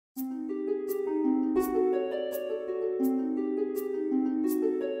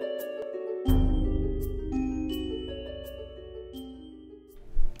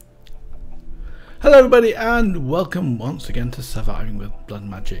Hello everybody and welcome once again to Surviving with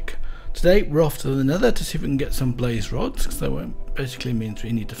BloodMagic. Today we're off to the Nether to see if we can get some blaze rods, because that basically means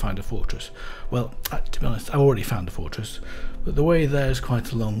we need to find a fortress. Well, to be honest, I've already found a fortress, but the way there is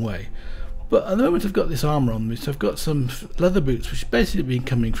quite a long way. But at the moment I've got this armour on me, so I've got some leather boots, which have basically been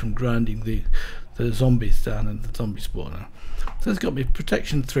coming from grinding the zombies down in the zombie spawner. So it's got me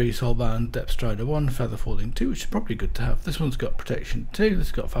protection 3, soulbound, depth strider 1, feather falling 2, which is probably good to have. This one's got protection 2, this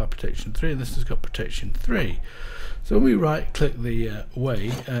has got fire protection 3, and this has got protection 3. So when we right click the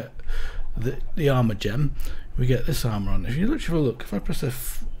the armour gem, we get this armour on. If you have a look, if I press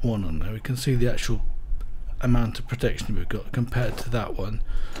F1 on there, we can see the actual amount of protection we've got compared to that one.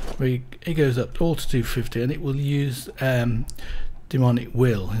 It goes up all to 250, and it will use demonic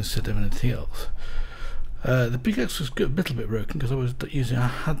will instead of anything else. The pickaxe was a little bit broken because I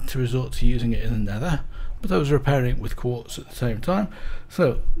had to resort to using it in the Nether, but I was repairing it with quartz at the same time.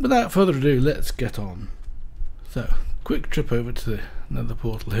 So without further ado, let's get on. So quick trip over to the Nether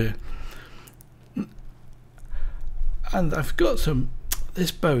portal here, and I've got some. This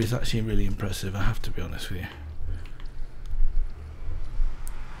bow is actually really impressive, I have to be honest with you.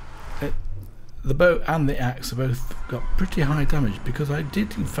 The bow and the axe have both got pretty high damage, because I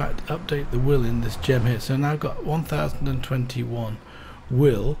did in fact update the will in this gem here, so now I've got 1021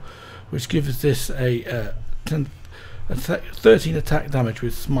 will, which gives this a 13 attack damage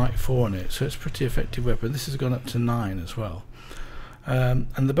with smite 4 on it, so it's a pretty effective weapon. This has gone up to 9 as well. And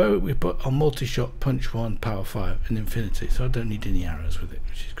the bow we put on multi-shot, punch 1, power 5 and infinity, so I don't need any arrows with it,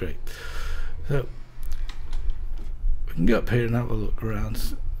 which is great. So we can go up here and have a look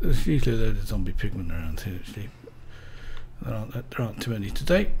around. There's usually a load of zombie pigmen around here actually. There aren't too many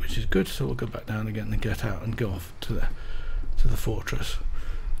today, which is good, so we'll go back down again and get out and go off to the fortress.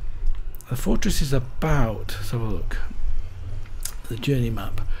 The fortress is about, let's have a look, the journey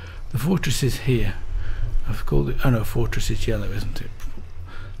map. The fortress is here. I've called it, oh no, fortress is yellow, isn't it?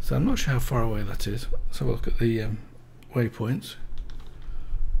 So I'm not sure how far away that is. Let's have a look at the waypoints.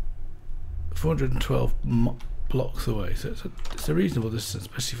 412 blocks away, so it's a reasonable distance,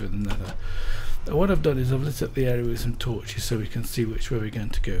 especially for the Nether. What I've done is I've lit up the area with some torches so we can see which way we're going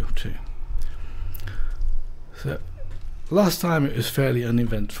to go to. So last time it was fairly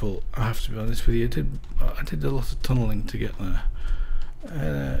uneventful, I have to be honest with you. I did a lot of tunnelling to get there,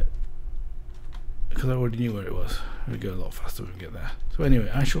 because I already knew where it was. We go a lot faster when we get there. So anyway,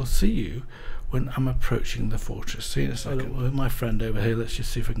 I shall see you when I'm approaching the fortress. See you in a second. With my friend over here, let's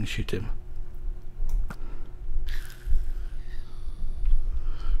just see if I can shoot him.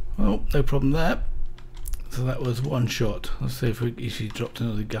 Well, no problem there. So that was one shot. Let's see if he dropped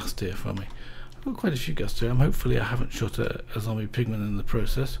another gas tier for me. I've got quite a few gas tier. Hopefully I haven't shot a zombie pigman in the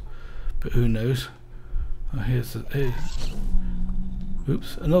process, but who knows. Here's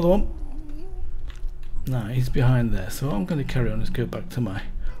oops, another one. No, he's behind there, so what I'm going to carry on is go back to my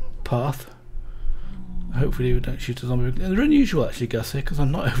path. Hopefully we don't shoot a zombie. And they're unusual actually, gas here, because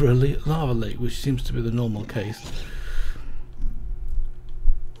I'm not over a lava lake, which seems to be the normal case.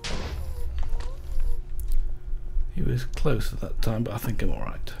 He was close at that time, but I think I'm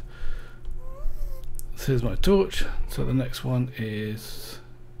alright. So here's my torch. So the next one is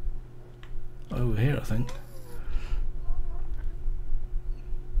over here, I think.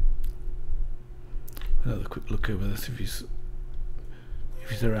 Another quick look over this, if he's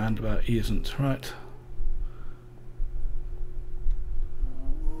around about. He isn't, right.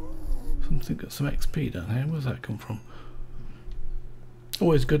 Something got some XP down here. Where's that come from?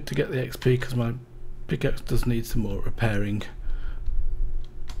 Always good to get the XP, because my pickaxe does need some more repairing.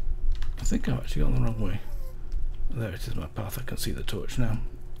 I think I've actually gone the wrong way. There it is, my path. I can see the torch now.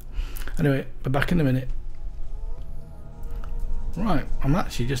 Anyway, we're back in a minute. Right, I'm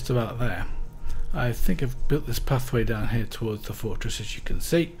actually just about there. I think I've built this pathway down here towards the fortress, as you can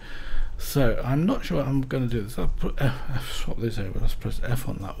see. So I'm not sure what I'm going to do. This. I'll put swap this over. Let's press F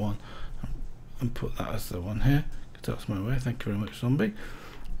on that one and put that as the one here. Get out of my way. Thank you very much, zombie.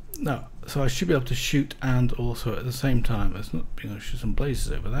 Now, so I should be able to shoot and also at the same time. There's not being able to shoot some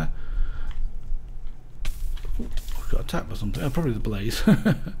blazes over there. Ooh, I've got a tap or something. Oh, probably the blaze.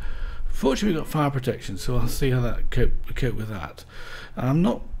 Fortunately, we've got fire protection, so I'll see how that cope with that. I've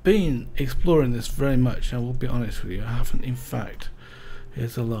not been exploring this very much, I will be honest with you. I haven't, in fact,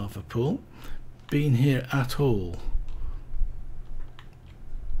 here's a lava pool, been here at all.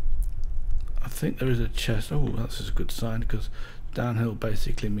 I think there is a chest. Oh, that's a good sign, because downhill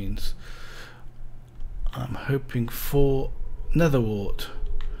basically means I'm hoping for nether wart.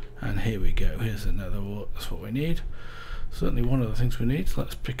 And here we go, here's the nether wart, that's what we need. Certainly one of the things we need, so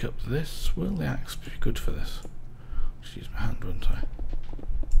let's pick up this. Will the axe be good for this? Just use my hand, won't I?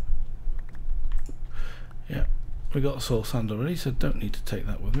 Yeah, we got soul sand already, so don't need to take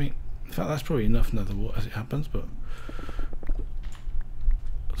that with me. In fact, that's probably enough nether water as it happens. But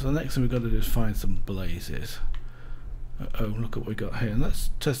so the next thing we've got to do is find some blazes. Oh, look at what we got here, and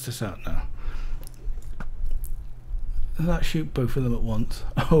let's test this out now. Does that shoot both of them at once?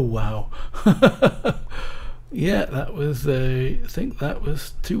 Oh wow! Yeah, that was I think that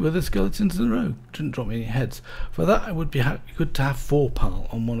was 2 wither skeletons in a row. Didn't drop me any heads. For that, it would be good to have 4 pal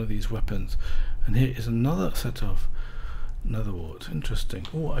on one of these weapons. And here is another set of nether warts. Interesting.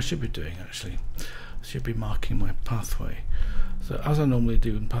 Oh, what I should be doing actually, I should be marking my pathway. So as I normally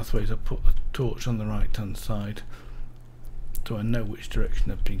do in pathways, I put a torch on the right hand side, so I know which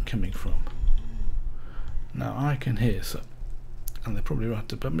direction I've been coming from. Now I can hear some, and they're probably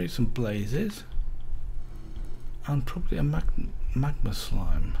right above me, some blazes, and probably a magma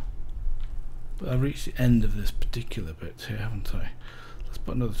slime. But I've reached the end of this particular bit here, haven't I? Let's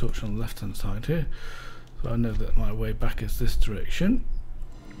put another torch on the left hand side here, so I know that my way back is this direction.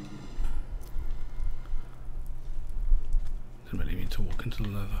 Didn't really mean to walk into the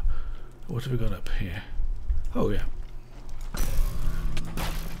nether. What have we got up here? Oh yeah.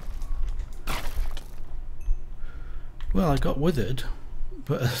 Well, I got withered,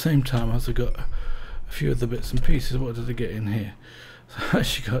 but at the same time as I got a few of the bits and pieces. What did I get in here? So I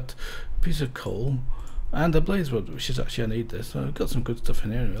actually got a piece of coal and a blaze rod, which is actually, I need this, so I've got some good stuff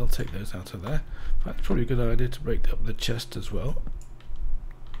in here anyway. I'll take those out of there. In fact, it's probably a good idea to break up the chest as well.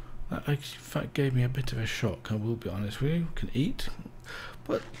 That actually, in fact, gave me a bit of a shock, I will be honest with you. Can eat,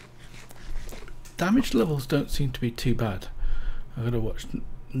 but damage levels don't seem to be too bad. I've got to watch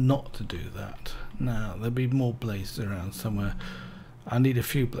not to do that. Now there'll be more blazes around somewhere. I need a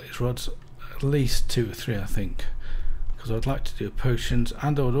few blaze rods, at least 2 or 3 I think, because I'd like to do potions,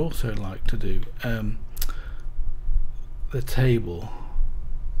 and I would also like to do the table.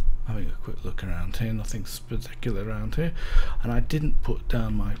 Having a quick look around here, nothing particular around here, and I didn't put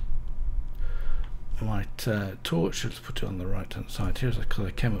down my torch. Let's put it on the right hand side here, because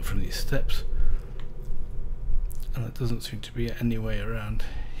I came up from these steps and it doesn't seem to be any way around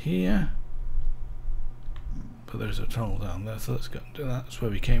here, but there's a tunnel down there, so let's go and do that. That's where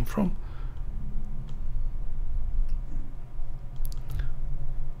we came from.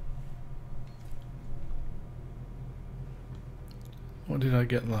 What did I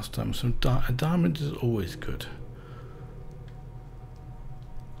get last time? A diamond is always good.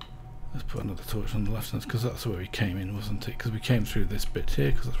 Let's put another torch on the left hand, because that's where we came in, wasn't it? Because we came through this bit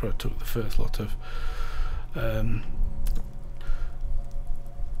here, because that's where I took the first lot of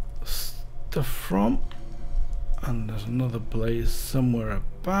stuff from. And there's another blaze somewhere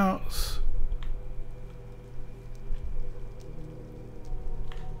about.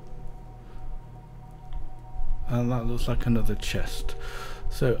 And that looks like another chest.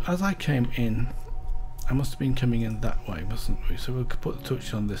 So as I came in, I must have been coming in that way, mustn't we? So we'll put the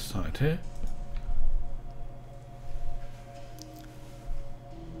torch on this side here.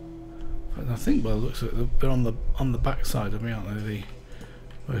 But I think by the looks of it, they're on the back side of me, aren't they?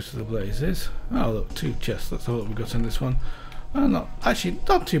 Most of the blazes. Oh look, 2 chests. That's all that we got in this one. Not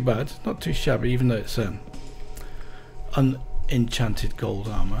too bad, not too shabby, even though it's unenchanted gold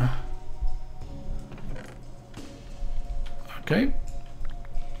armor. Okay,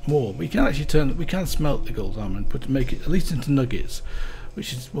 more. We can actually we can smelt the gold armor and make it at least into nuggets,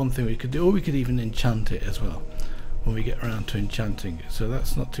 which is one thing we could do, or we could even enchant it as well when we get around to enchanting it. So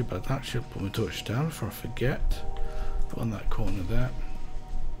that's not too bad. That should put my torch down before I forget. Put on that corner there.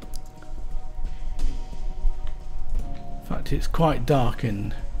 In fact, it's quite dark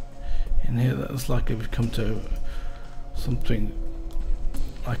in here. That's like we've come to something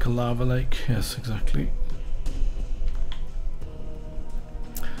like a lava lake. Yes, exactly.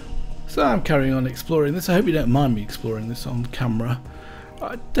 So I'm carrying on exploring this. I hope you don't mind me exploring this on camera.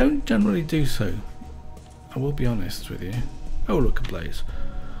 I don't generally do so, I will be honest with you. Oh look, a blaze.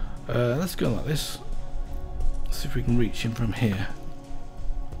 Let's go like this. See if we can reach him from here.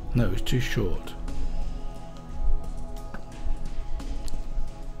 No, it's too short.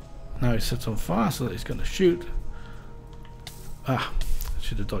 Now he's set on fire, so that he's going to shoot. Ah, I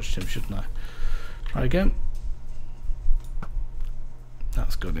should have dodged him, shouldn't I? Try again.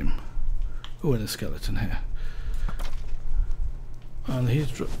 That's got him. Oh, and a skeleton here. And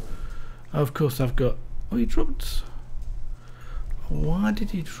he's dropped. Of course, I've got. Oh, he dropped. Why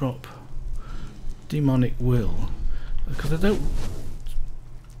did he drop demonic will? Because I don't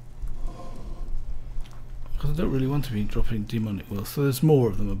really want to be dropping demonic will. So there's more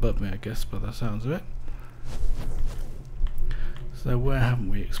of them above me, I guess, by the sounds of it. So where haven't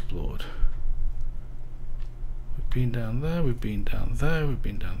we explored? We've been down there, we've been down there, we've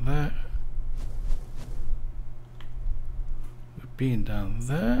been down there. been down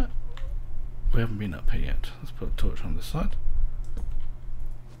there. We haven't been up here yet. Let's put a torch on this side.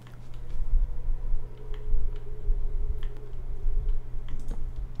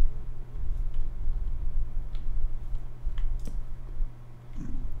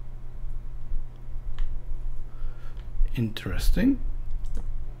 Interesting.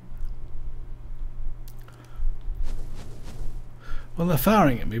 Well, they're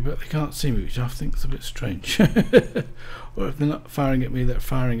firing at me, but they can't see me, which I think is a bit strange. Or if they're not firing at me, they're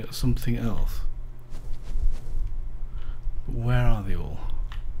firing at something else. But where are they all?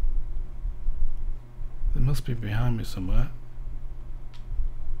 They must be behind me somewhere.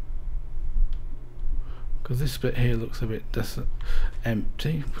 Because this bit here looks a bit desolate,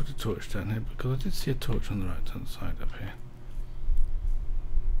 empty. Put a torch down here, because I did see a torch on the right hand side up here.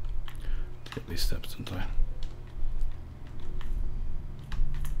 Get these steps, don't I?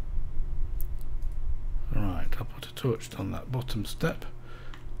 Right, I'll put a torch on that bottom step.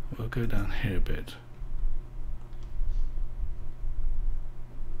 We'll go down here a bit.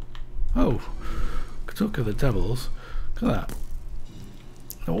 Oh, talk of the devils. Look at that.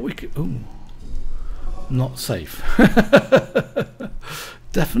 Now what we could, ooh, not safe.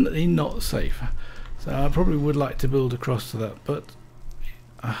 Definitely not safe. So I probably would like to build across to that, but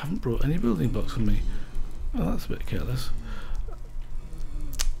I haven't brought any building blocks with me. Oh, that's a bit careless.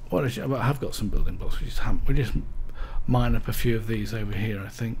 What I have got some building blocks. We just mine up a few of these over here, I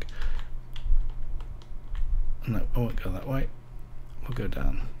think. No, I won't go that way. We'll go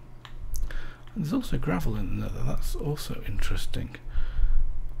down. And there's also gravel in the Nether. That's also interesting.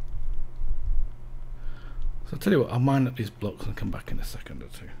 So I'll tell you what, I'll mine up these blocks and come back in a second or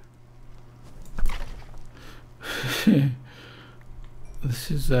two. This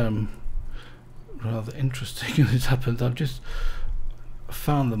is rather interesting as it happens. I've just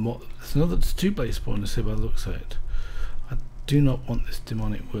found them. There's two blaze spawners here by the looks of it. I do not want this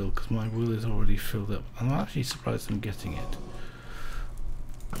demonic wheel because my wheel is already filled up. I'm actually surprised I'm getting it.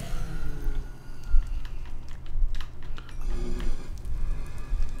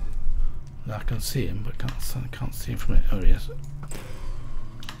 Now I can see him, but I can't see him from it. Oh yes.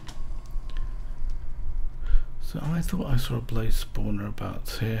 So I thought I saw a blaze spawner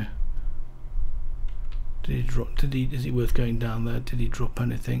about here. Did he drop? Is it worth going down there? Did he drop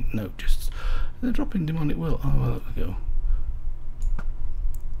anything? No, just they're dropping demonic will. Oh well, there we go.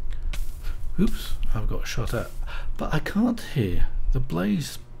 Oops, I've got shot at, but I can't hear the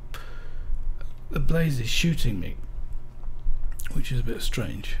blaze. The blaze is shooting me, which is a bit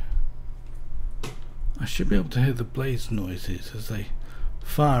strange. I should be able to hear the blaze noises as they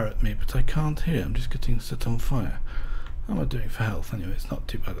fire at me, but I can't hear. I'm just getting set on fire. How am I doing for health? Anyway, it's not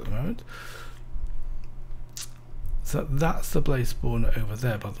too bad at the moment. So that's the blaze spawner over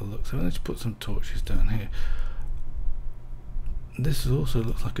there by the looks of it. Let's put some torches down here. This also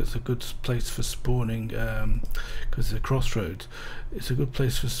looks like it's a good place for spawning because it's a crossroads. It's a good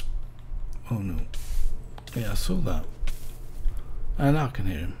place for oh no. Yeah, I saw that. And now I can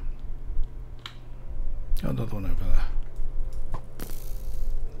hear him. Got another one over there.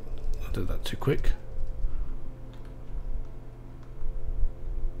 I did that too quick.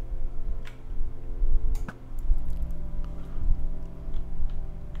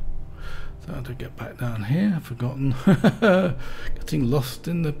 So how to get back down here? I've forgotten. Getting lost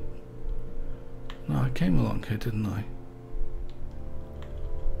in the... No, I came along here, didn't I?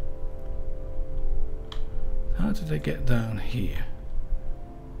 How did I get down here?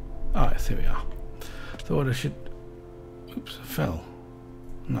 Ah, yes, here we are. Thought I should... Oops, I fell.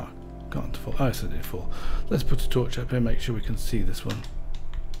 No, can't fall. Oh, yes, I did fall. Let's put a torch up here, make sure we can see this one.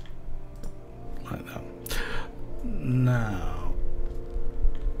 Like that. Now,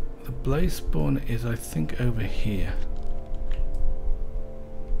 the blaze spawn is, I think, over here.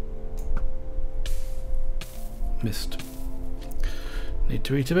 Missed. Need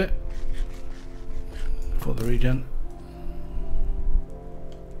to eat a bit for the regen.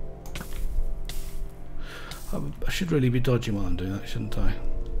 I should really be dodging while I'm doing that, shouldn't I?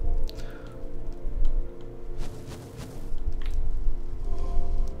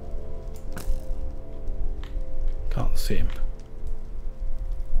 Can't see him.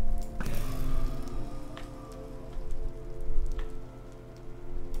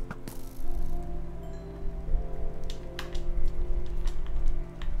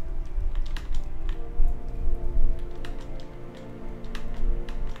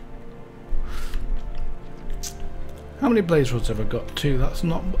 How many blaze rods have I got? 2. That's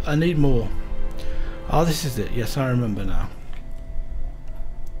not... I need more. Oh, this is it. Yes, I remember now.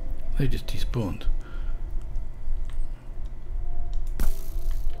 They just despawned.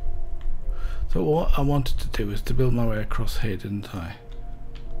 So what I wanted to do is to build my way across here, didn't I?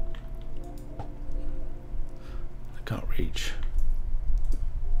 I can't reach.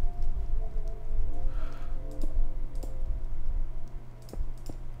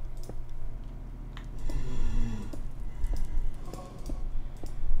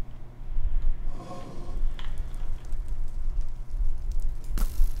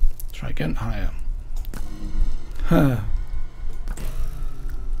 Try again, higher. Huh.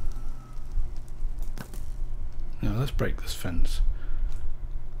 Now let's break this fence.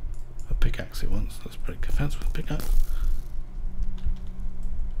 A pickaxe it once. Let's break the fence with a pickaxe.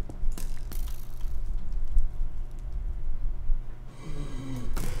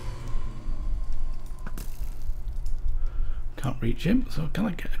 Can't reach him, so can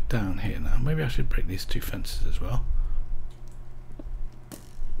I get down here now? Maybe I should break these two fences as well.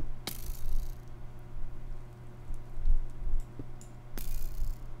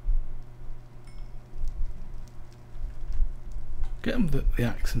 Get him the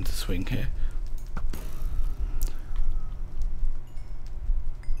axe into swing here.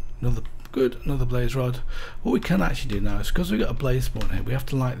 Another blaze rod. What we can actually do now is, because we've got a blaze spawn here, we have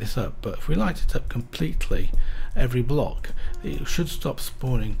to light this up, but if we light it up completely every block, it should stop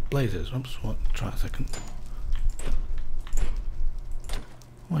spawning blazes. Oops, try a second.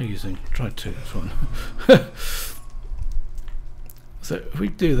 What am I using? Try this one. So if we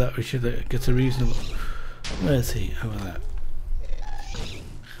do that, we should get a reasonable... Where's he? Over there.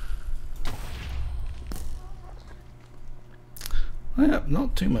 Yeah,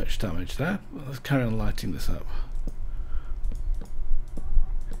 not too much damage there. Let's carry on lighting this up.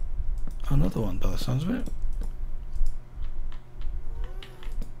 Another one by the sounds of it.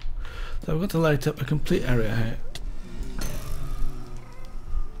 So we've got to light up a complete area here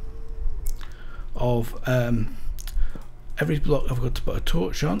of every block I've got to put a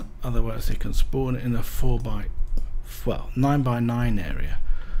torch on, otherwise they can spawn in a 9 by 9 area.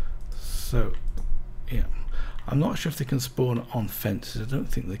 So yeah, I'm not sure if they can spawn on fences. I don't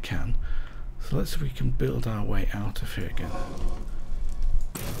think they can. So let's see if we can build our way out of here again.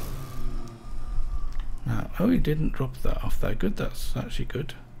 Now, oh, he didn't drop that off there. Good, that's actually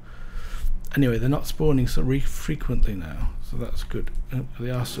good. Anyway, they're not spawning so frequently now, so that's good. Oh, they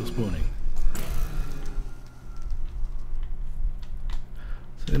are still spawning.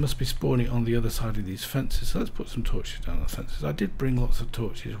 So they must be spawning on the other side of these fences. So let's put some torches down on the fences. I did bring lots of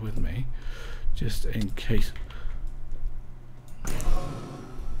torches with me, just in case.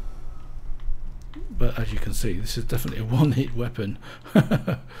 But as you can see, this is definitely a one-hit weapon.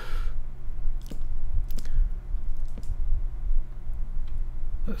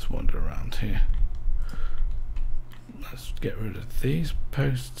 Let's wander around here. Let's get rid of these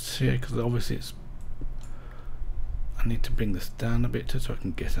posts here, because obviously I need to bring this down a bit so I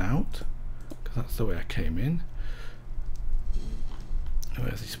can get out, because that's the way I came in.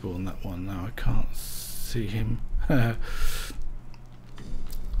 Where's he spawned? That one now. I can't see him. Well,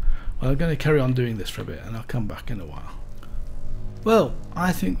 I'm going to carry on doing this for a bit and I'll come back in a while. Well,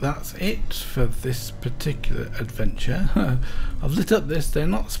 I think that's it for this particular adventure. I've lit up this. They're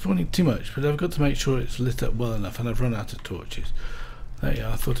not spawning too much, but I've got to make sure it's lit up well enough, and I've run out of torches. There you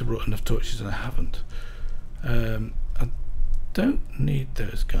are. I thought I brought enough torches and I haven't. I don't need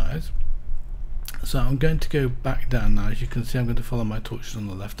those guys. So I'm going to go back down now. As you can see, I'm going to follow my torches on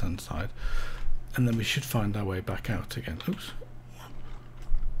the left hand side, and then we should find our way back out again. Oops.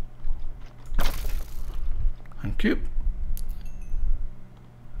 Thank you.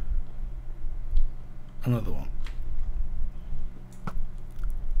 Another one.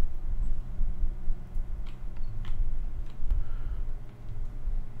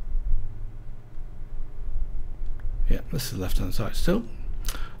 Yeah, this is the left hand side still.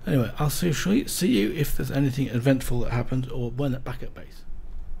 Anyway, I'll see you if there's anything eventful that happens, or when back at base.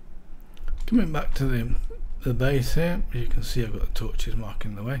 Coming back to the base here, you can see I've got the torches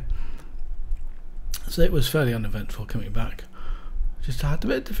marking the way. So it was fairly uneventful coming back. Just had a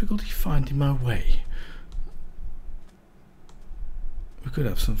bit of difficulty finding my way. We could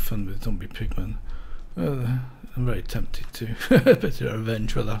have some fun with zombie pigmen. I'm very tempted to. A bit of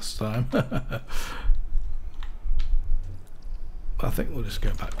revenge for last time. I think we'll just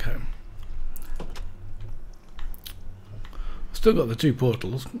go back home. Still got the two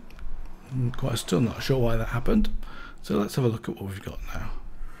portals. I'm still not sure why that happened. So let's have a look at what we've got now.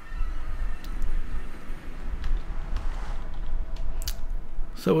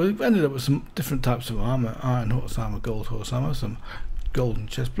 So we've ended up with some different types of armour: iron horse armour, gold horse armour, some golden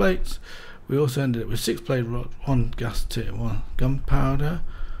chest plates. We also ended up with 6 blade rod, 1 gas tier, 1 gunpowder,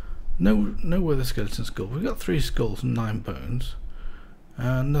 no wither skeleton skull. We've got 3 skulls and 9 bones.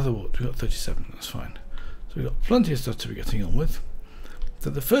 Another what? We've got 37, that's fine. So we've got plenty of stuff to be getting on with. So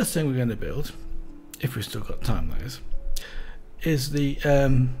the first thing we're going to build, if we've still got time that is the,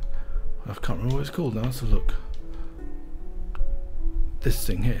 I can't remember what it's called now, let's have a look. This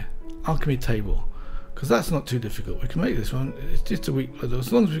thing here, Alchemy Table, because that's not too difficult. We can make this one, it's just a weak blood,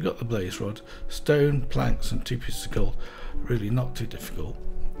 as long as we've got the blaze rod, stone, planks and 2 pieces of gold, really not too difficult.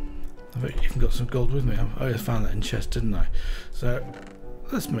 I've even got some gold with me. I found that in chest, didn't I? So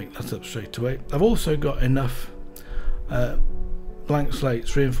let's make that up straight away. I've also got enough blank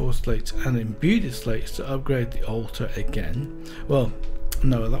slates, reinforced slates and imbued slates to upgrade the altar again. Well,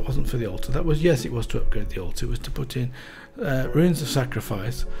 no, that wasn't for the altar. That was, yes, it was to upgrade the altar. It was to put in runes of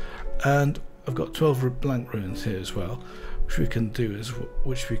sacrifice, and I've got 12 blank runes here as well, which we can do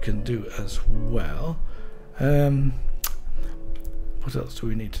as well. What else do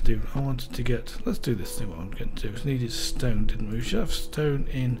we need to do? I wanted to get, let's do this thing. What I'm going to do is needed stone, didn't we? We should have stone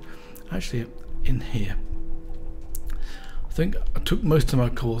in, actually in here. I think I took most of my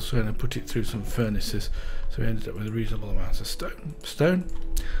coal stone and put it through some furnaces, so we ended up with a reasonable amount of stone.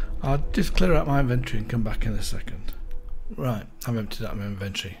 I'll just clear out my inventory and come back in a second. Right, I've emptied out my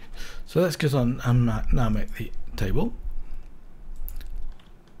inventory. So let's get on and now make the table.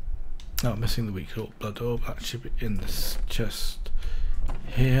 Oh, I'm missing the weak blood orb. That should be in this chest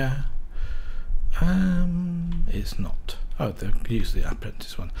here. It's not. Oh, they use the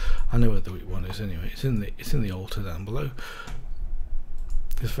apprentice one. I know where the weak one is anyway. It's in the altar down below.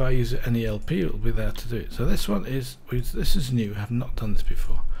 If I use any LP, it'll be there to do it. So this one is, this is new. I have not done this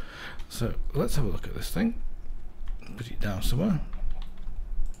before. So let's have a look at this thing. Put it down somewhere.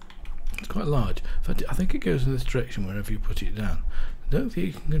 It's quite large. In fact, I think it goes in this direction wherever you put it down. I don't think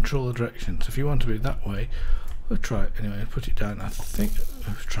you can control the direction. So if you want to be that way, we'll try it anyway. Put it down. I think.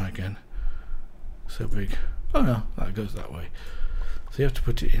 Let's try again. So big. Oh no, that goes that way. So you have to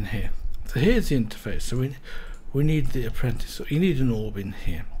put it in here. So here's the interface. So we need the apprentice. So you need an orb in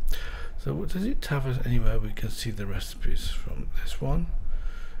here. So what does it have us anywhere we can see the recipes from this one?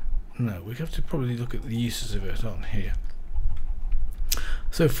 No, we have to probably look at the uses of it on here.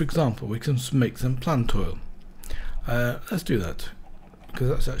 So for example, we can make some plant oil. Let's do that, because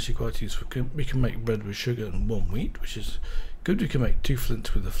that's actually quite useful. We can make bread with sugar and 1 wheat, which is good. We can make 2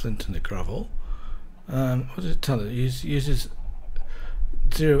 flints with a flint and a gravel. What does it tell us? It uses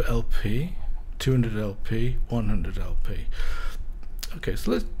 0 LP, 200 LP, 100 LP. Okay,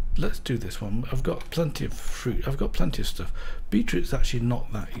 so let's do this one. I've got plenty of fruit. I've got plenty of stuff. Beetroot's actually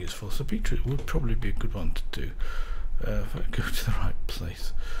not that useful, so beetroot would probably be a good one to do. If I go to the right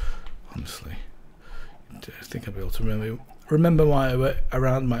place, honestly. I think I'll be able to remember my way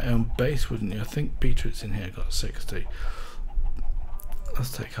around my own base, wouldn't you? I think beetroot's in here. I've got 60.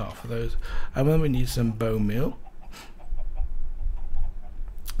 Let's take half of those, and then we need some bone meal.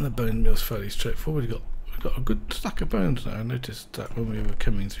 The bone meal's fairly straightforward. We've got a good stack of bones now. I noticed that when we were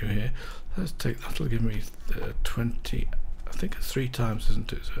coming through here. Let's take that'll give me 20. I think it's 3 times,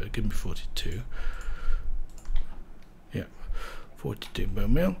 isn't it? So it'll give me 42. Yeah, 42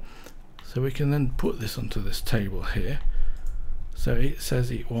 bone meal. So we can then put this onto this table here. So it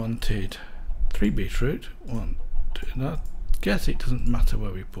says it wanted 3 beetroot, 1, 2, and I guess it doesn't matter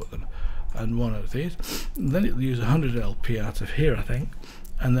where we put them, and 1 of these. And then it'll use 100 LP out of here, I think,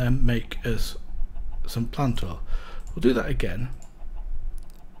 and then make us some plant oil. We'll do that again.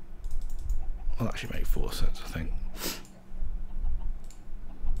 We'll actually make 4 sets, I think.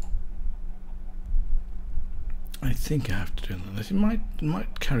 I think I have to do this. It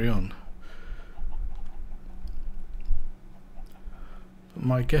might carry on. But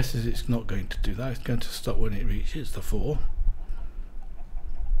my guess is it's not going to do that. It's going to stop when it reaches the 4.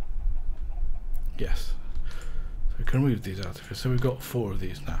 Yes. So we can remove these out of here. So we've got 4 of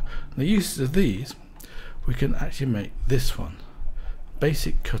these now. And the uses of these, we can actually make this one.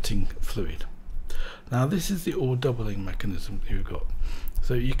 Basic cutting fluid. Now this is the ore doubling mechanism that you've got.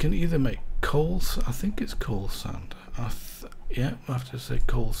 So you can either make coals, I think it's coal sand. Yeah, I have to say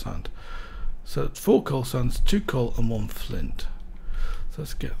coal sand. So 4 coal sands, 2 coal and 1 flint. So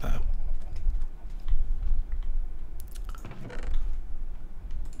let's get that.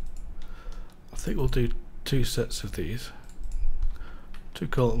 I think we'll do 2 sets of these. 2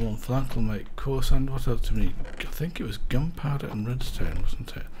 coal and 1 flint will make coal sand. What else do we need? I think it was gunpowder and redstone,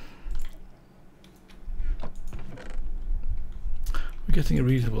 wasn't it? We're getting a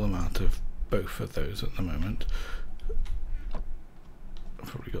reasonable amount of both of those at the moment. I've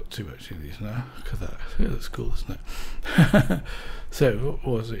probably got too much of these now. Look at that. Yeah, that's cool, isn't it? So what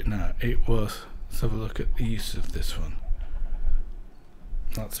was it now? It was, let's have a look at the use of this one.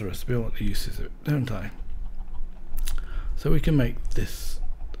 That's the recipe. I want the uses of it, don't I? So we can make this.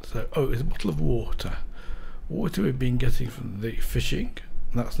 So, oh, it's a bottle of water. Water we've been getting from the fishing.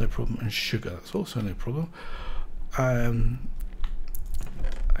 That's no problem. And sugar, that's also no problem. I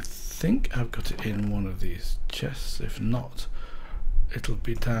think I've got it in one of these chests. If not, it'll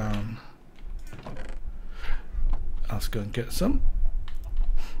be down. Let's go and get some.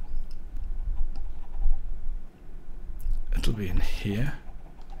 It'll be in here.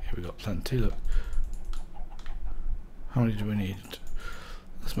 Here we got plenty. Look. How many do we need?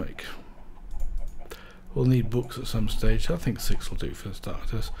 Let's make. We'll need books at some stage. I think 6 will do for the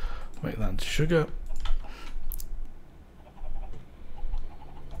starters. Make that into sugar.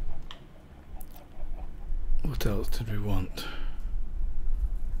 What else did we want?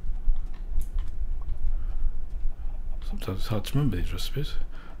 Sometimes it's hard to remember these recipes.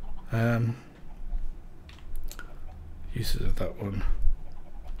 Uses of that one.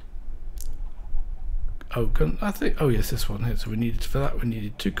 Oh, I think. Oh yes, this one here. So we needed for that. We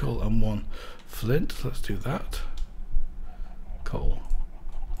needed 2 coal and 1 flint. Let's do that. Coal.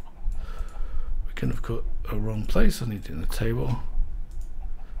 We can have cut a wrong place. I need it in the table.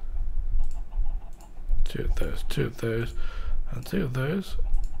 2 of those, 2 of those, and 2 of those.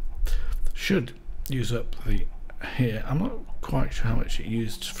 Should use up the here. I'm not quite sure how much it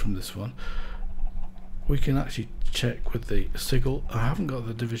used from this one. We can actually check with the sigil. I haven't got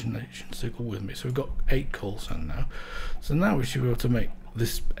the divination sigil with me, so we've got 8 coal sand now. So now we should be able to make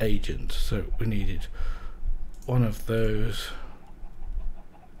this agent. So we needed 1 of those.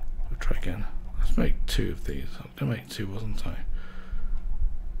 We'll try again. Let's make 2 of these. I was going to make 2, wasn't I?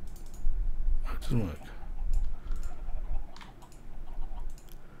 Oh, it doesn't work.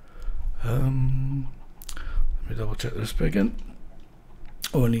 Let me double check the recipe again.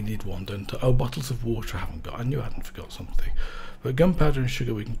 Oh, I only need 1, don't I? Oh, bottles of water I haven't got. I knew I hadn't forgot something. But gunpowder and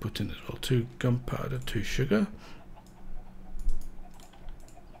sugar we can put in as well. 2 gunpowder, 2 sugar.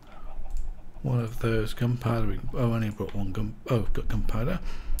 1 of those gunpowder. Oh, I only brought 1 gun. Oh, I've got gunpowder.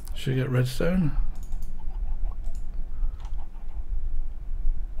 Sugar, redstone.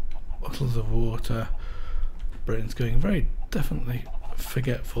 Bottles of water. Brain's going very definitely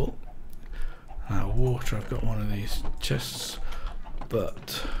forgetful. Now, water. I've got 1 of these chests.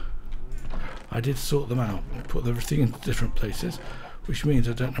 But I did sort them out and put everything into different places, which means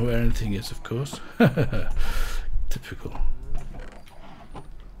I don't know where anything is, of course. Typical.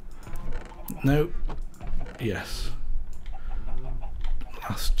 No. Yes.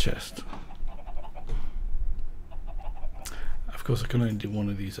 Last chest. Of course I can only do 1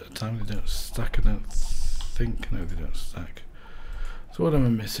 of these at a time. They don't stack, I don't think. No, they don't stack. So what am I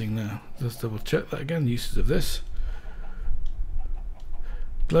missing now? Let's double check that again. The uses of this.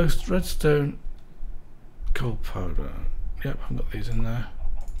 Glowstone, redstone, coal powder. Yep, I've got these in there.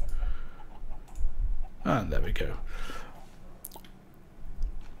 And there we go.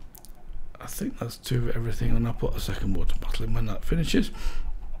 I think that's 2 of everything, and I'll put a second water bottle in when that finishes.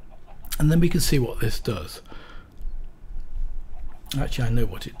 And then we can see what this does. Actually, I know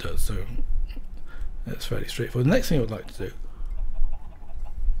what it does, so it's fairly straightforward. The next thing I would like to do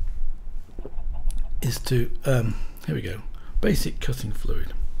is to, here we go, basic cutting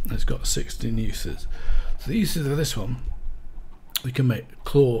fluid. And it's got 16 uses. So the uses of this one, we can make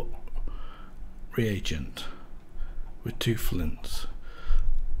claw reagent with 2 flints.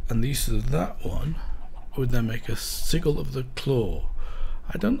 And the uses of that one would then make a sigil of the claw.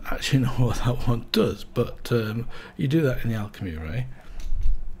 I don't actually know what that one does, but you do that in the alchemy array.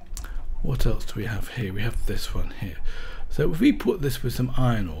 What else do we have here? We have this one here. So if we put this with some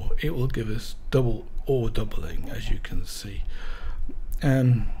iron ore, it will give us double ore doubling, as you can see.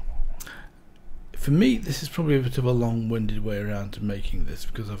 For me, this is probably a bit of a long-winded way around to making this,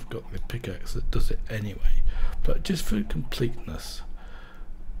 because I've got the pickaxe that does it anyway. But just for completeness,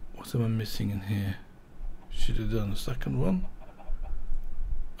 what am I missing in here? Should have done the second one.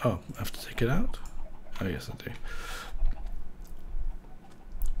 Oh, I have to take it out? Oh yes, I do.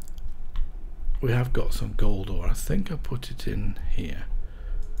 We have got some gold ore. I think I put it in here.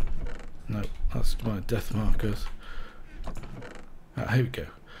 No, that's my death markers. Here we go.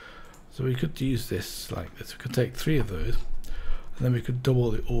 So we could use this like this. We could take 3 of those, and then we could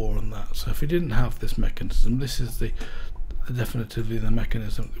double the ore on that. So if we didn't have this mechanism, this is the definitively the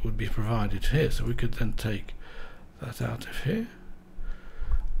mechanism that would be provided here. So we could then take that out of here.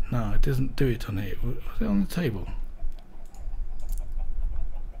 No, it doesn't do it on here. Was it on the table?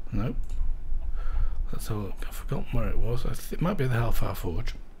 Nope. Let's have a look. I've forgotten where it was. I think it might be the Hellfire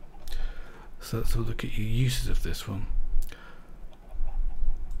Forge. So let's have a look at your uses of this one.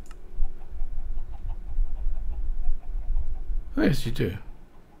 Oh, yes, you do.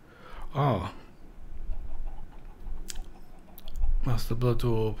 Ah. That's the Blood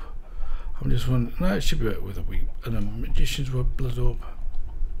Orb. I'm just wondering, no, it should be with a Magicians Blood Orb.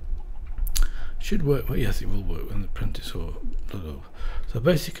 Should work, well, yes it will work with the Apprentice or Blood Orb. So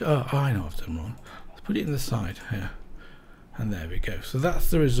basically, oh, I know I've done wrong. Let's put it in the side here. And there we go. So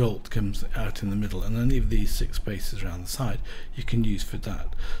that's the result comes out in the middle, and any of these 6 spaces around the side you can use for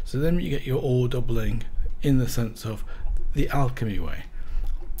that. So then you get your ore doubling in the sense of the alchemy way.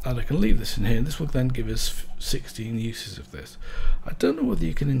 And I can leave this in here, and this will then give us 16 uses of this. I don't know whether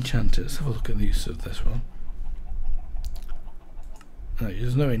you can enchant it. Let's have a look at the use of this one. No,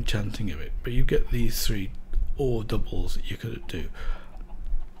 there's no enchanting of it, but you get these 3 ore doubles that you could do.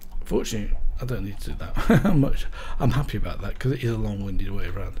 Fortunately, I don't need to do that. I'm happy about that, because it is a long-winded way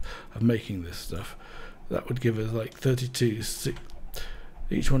around of making this stuff. That would give us like 32.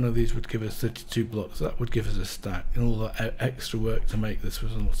 Each one of these would give us 32 blocks. That would give us a stack, and all that extra work to make this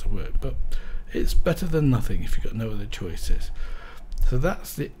was a lot of work. But it's better than nothing if you've got no other choices. So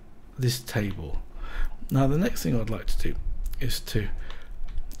that's this table. Now the next thing I'd like to do is to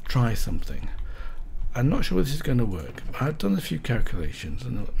try something. I'm not sure this is going to work. I've done a few calculations,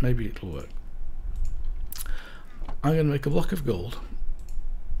 and maybe it'll work. I'm going to make a block of gold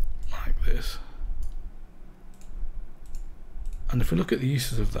like this, and if we look at the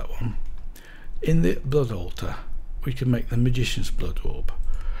uses of that one, in the blood altar we can make the Magicians Blood Orb.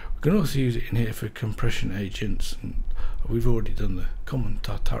 We can also use it in here for compression agents, and we've already done the common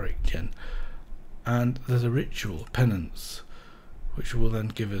Tartaric gen, and there's a ritual penance which will then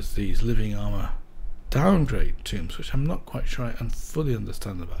give us these living armor downgrade tombs, which I'm not quite sure I fully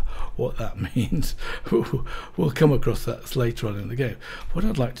understand about what that means. We'll come across that later on in the game. What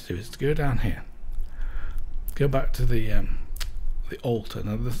I'd like to do is to go down here, go back to the altar.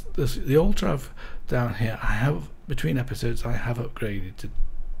 Now the altar I've down here, I have between episodes I have upgraded to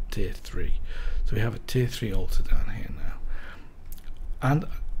tier 3, so we have a tier 3 altar down here now, and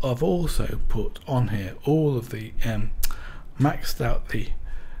I've also put on here all of the maxed out the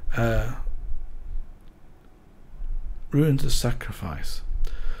Ruins of Sacrifice.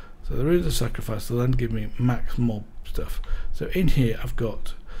 So the Ruins of Sacrifice will then give me max mob stuff. So in here I've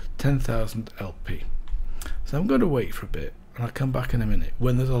got 10,000 LP. So I'm going to wait for a bit, and I'll come back in a minute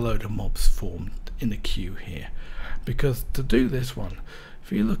when there's a load of mobs formed in a queue here. Because to do this one,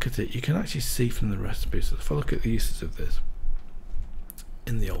 if you look at it, you can actually see from the recipe. So if I look at the uses of this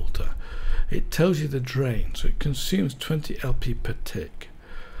in the altar, it tells you the drain. So it consumes 20 LP per tick,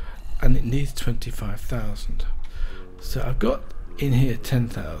 and it needs 25,000. So I've got in here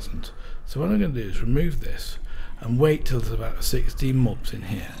 10,000. So what I'm going to do is remove this and wait till there's about 16 mobs in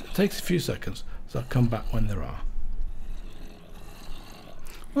here. It takes a few seconds, so I'll come back when there are.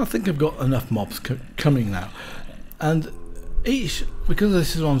 Well, I think I've got enough mobs coming now, and each, because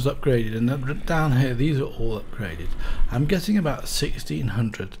this one's upgraded, and down here these are all upgraded, I'm getting about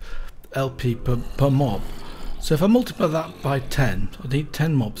 1600 LP per mob. So if I multiply that by 10, I need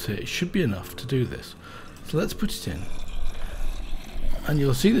 10 mobs here. It should be enough to do this. So let's put it in, and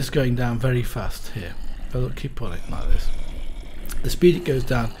you'll see this going down very fast here. If I keep on it like this, the speed it goes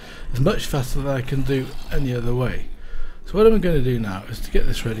down is much faster than I can do any other way. So what I'm going to do now is to get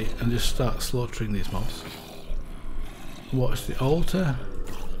this ready and just start slaughtering these mobs. Watch the altar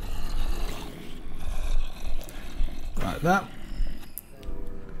like that.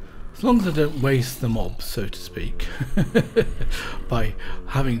 As long as I don't waste the mobs, so to speak, by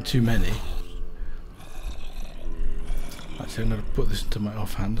having too many. Actually, I'm going to put this into my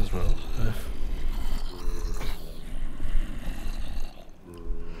offhand as well.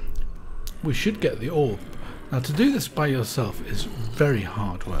 We should get the orb. Now, to do this by yourself is very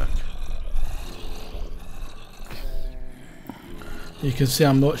hard work. You can see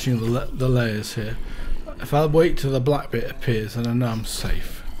I'm watching the layers here. If I wait till the black bit appears, then I know I'm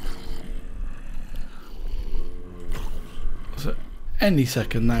safe. So any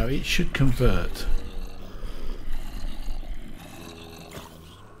second now it should convert.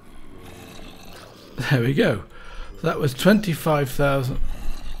 There we go. So that was 25,000.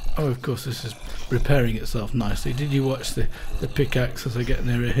 Oh, of course, this is repairing itself nicely. Did you watch the pickaxe as I get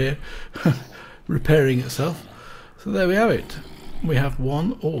nearer here? Repairing itself. So there we have it. We have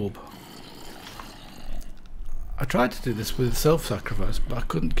one orb. I tried to do this with self-sacrifice, but I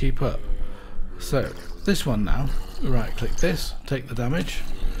couldn't keep up. So this one now, right click this, take the damage,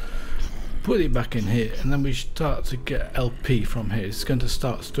 put it back in here, and then we start to get LP from here. It's going to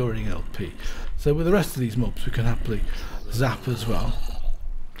start storing LP. So with the rest of these mobs we can happily zap as well.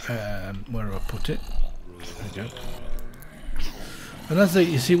 Where do I put it? There we go. And as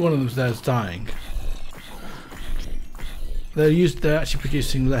you see, one of them there's dying. They're actually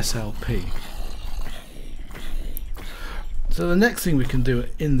producing less LP. So the next thing we can do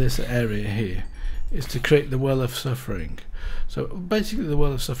in this area here is to create the Well of Suffering. So basically the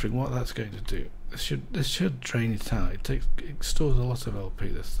Well of Suffering, what that's going to do, this should drain it out. It stores a lot of LP,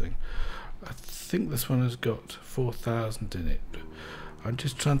 this thing. I think this one has got 4,000 in it. I'm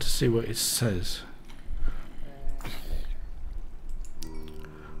just trying to see what it says.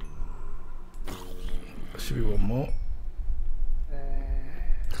 There should be one more.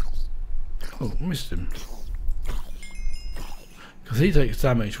 Oh, missed him. Because he takes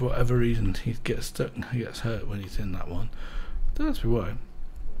damage for whatever reason. He gets stuck and he gets hurt when he's in that one. That's why.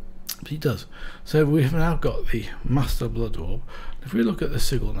 But he does. So we've now got the Master Blood Orb. If we look at the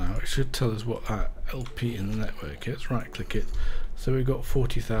sigil now, it should tell us what our LP in the network is. Right click it. So we've got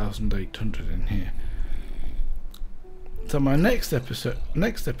 40,800 in here. So my next episode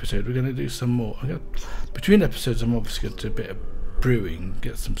we're going to do some more. Between episodes I'm obviously going to do a bit of brewing,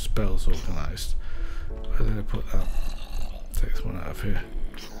 get some spells organised. Where did I put that? Take this one out of here.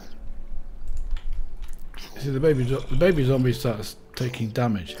 You see, the baby zombie starts taking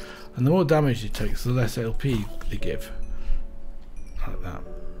damage, and the more damage he takes, the less LP they give. Like that.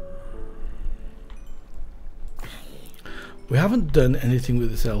 We haven't done anything with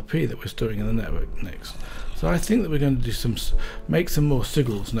this LP that we're storing in the network next, so I think that we're going to do make some more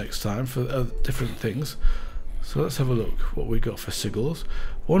sigils next time for different things. So let's have a look what we got for sigils.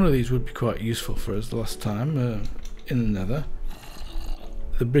 One of these would be quite useful for us the last time in the Nether.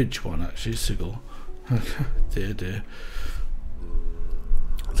 The bridge one actually, sigil. Dear dear.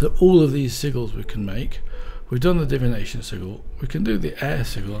 So all of these sigils we can make. We've done the divination sigil. We can do the air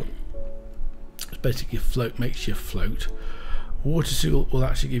sigil. It's basically makes you float. Water sigil will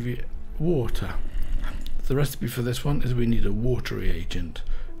actually give you water. The recipe for this one is we need a water reagent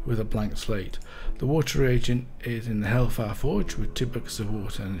with a blank slate. The water reagent is in the Hellfire Forge with 2 buckets of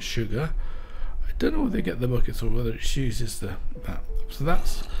water and sugar. I don't know whether they get the buckets or whether it uses that. So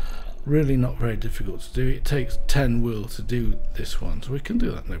that's really not very difficult to do. It takes 10 will to do this one, so we can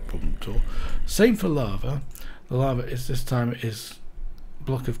do that, no problem at all. Same for lava. The lava is this time is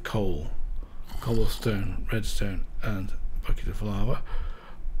block of coal, cobblestone, redstone, and a bucket of lava.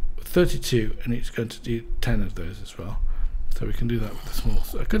 32, and it's going to do 10 of those as well. So we can do that with the small.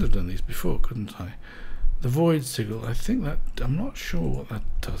 I could have done these before, couldn't I? The void sigil, I think that, I'm not sure what that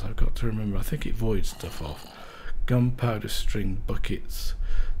does. I've got to remember. I think it voids stuff off. Gunpowder string buckets.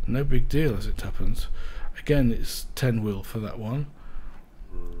 No big deal as it happens. Again, it's 10 will for that one.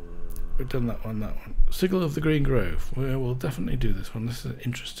 We've done that one, Sigil of the Green Grove. We'll definitely do this one. This is an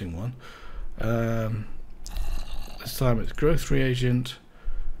interesting one. This time it's growth reagent,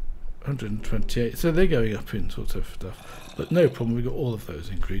 128. So they're going up in sort of stuff. But no problem, we've got all of those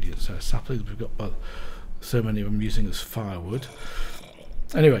ingredients. So saplings, we've got so many of them using as firewood.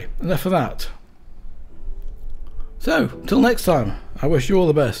 Anyway, enough of that. So, till next time, I wish you all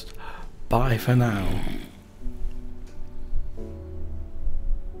the best. Bye for now.